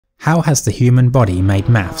How has the human body made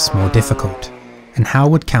maths more difficult? And how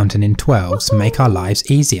would counting in 12s make our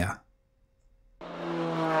lives easier?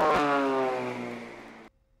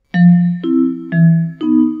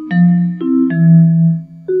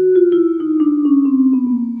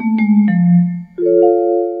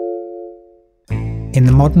 In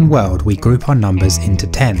the modern world, we group our numbers into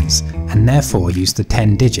tens, and therefore use the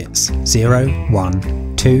 10 digits 0,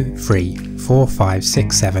 1, 2, 3, 4, 5,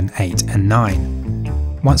 6, 7, 8 and 9.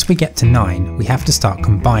 Once we get to 9, we have to start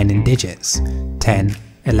combining digits 10,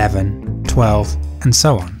 11, 12 and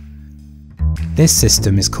so on. This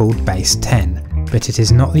system is called base 10, but it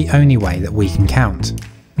is not the only way that we can count.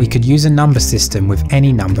 We could use a number system with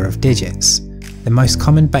any number of digits. The most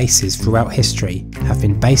common bases throughout history have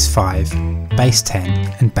been base 5, base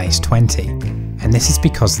 10 and base 20, and this is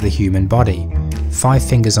because of the human body. 5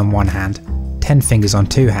 fingers on one hand, 10 fingers on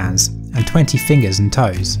two hands, and 20 fingers and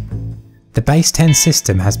toes. The base 10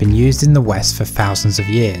 system has been used in the West for thousands of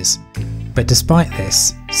years, but despite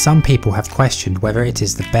this, some people have questioned whether it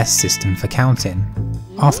is the best system for counting.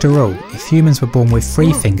 After all, if humans were born with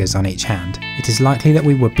 3 fingers on each hand, it is likely that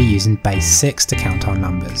we would be using base 6 to count our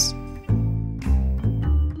numbers.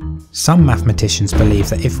 Some mathematicians believe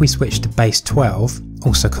that if we switch to base 12,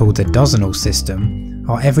 also called the dozenal system,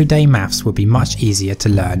 our everyday maths would be much easier to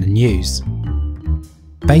learn and use.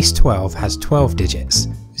 Base 12 has 12 digits,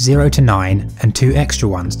 0 to 9 and 2 extra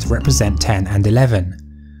ones to represent 10 and 11.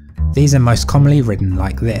 These are most commonly written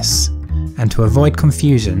like this, and to avoid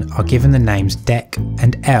confusion are given the names dec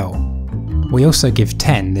and L. We also give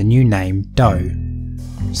 10 the new name do.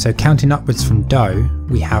 So counting upwards from do,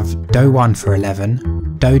 we have do1 for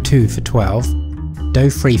 11, do2 for 12,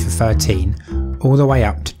 do3 for 13, all the way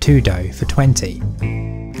up to 2do for 20.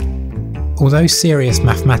 Although serious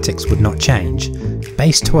mathematics would not change,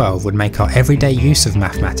 base 12 would make our everyday use of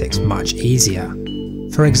mathematics much easier.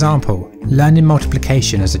 For example, learning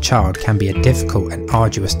multiplication as a child can be a difficult and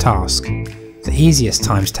arduous task. The easiest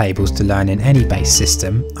times tables to learn in any base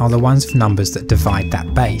system are the ones of numbers that divide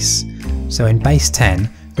that base. So in base 10,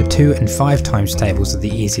 the 2 and 5 times tables are the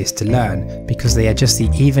easiest to learn because they are just the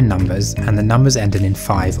even numbers and the numbers ending in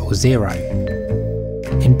 5 or 0.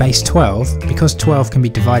 In base 12, because 12 can be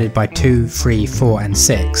divided by 2, 3, 4 and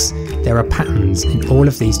 6, there are patterns in all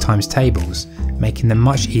of these times tables, making them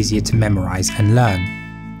much easier to memorise and learn.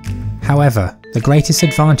 However, the greatest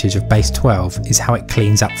advantage of base 12 is how it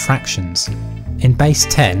cleans up fractions. In base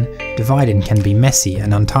 10, dividing can be messy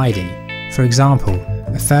and untidy. For example,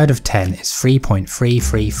 a third of 10 is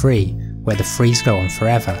 3.333, where the 3's go on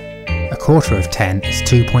forever. A quarter of 10 is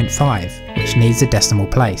 2.5, which needs a decimal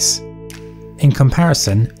place. In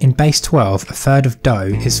comparison, in base 12 a third of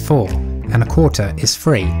do is 4, and a quarter is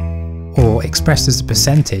 3. Or expressed as a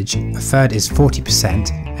percentage, a third is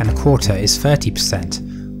 40% and a quarter is 30%,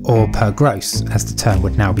 or per gross as the term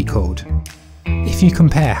would now be called. If you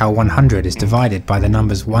compare how 100 is divided by the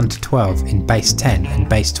numbers 1 to 12 in base 10 and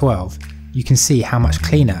base 12, you can see how much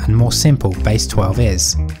cleaner and more simple base 12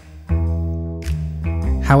 is.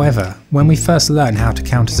 However, when we first learn how to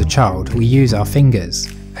count as a child, we use our fingers,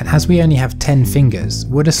 and as we only have 10 fingers,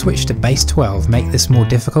 would a switch to base 12 make this more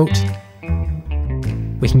difficult?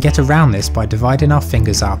 We can get around this by dividing our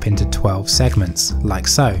fingers up into 12 segments, like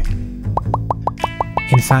so.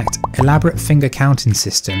 In fact, elaborate finger counting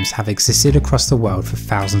systems have existed across the world for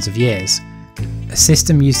thousands of years. A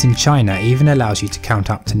system used in China even allows you to count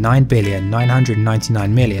up to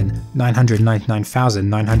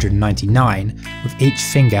 9,999,999,999, with each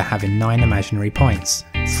finger having 9 imaginary points,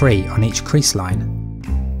 3 on each crease line.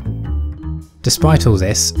 Despite all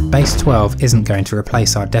this, base 12 isn't going to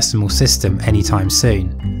replace our decimal system anytime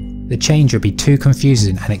soon. The change would be too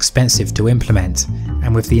confusing and expensive to implement,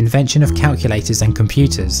 and with the invention of calculators and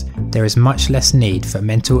computers, there is much less need for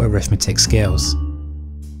mental arithmetic skills.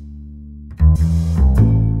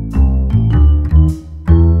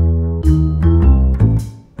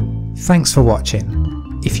 Thanks for watching.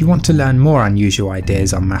 If you want to learn more unusual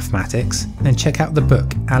ideas on mathematics, then check out the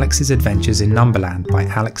book Alex's Adventures in Numberland by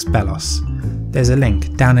Alex Bellos. There's a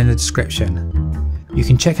link down in the description. You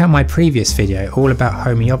can check out my previous video all about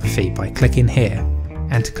homeopathy by clicking here,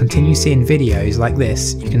 and to continue seeing videos like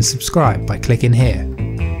this, you can subscribe by clicking here.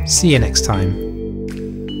 See you next time.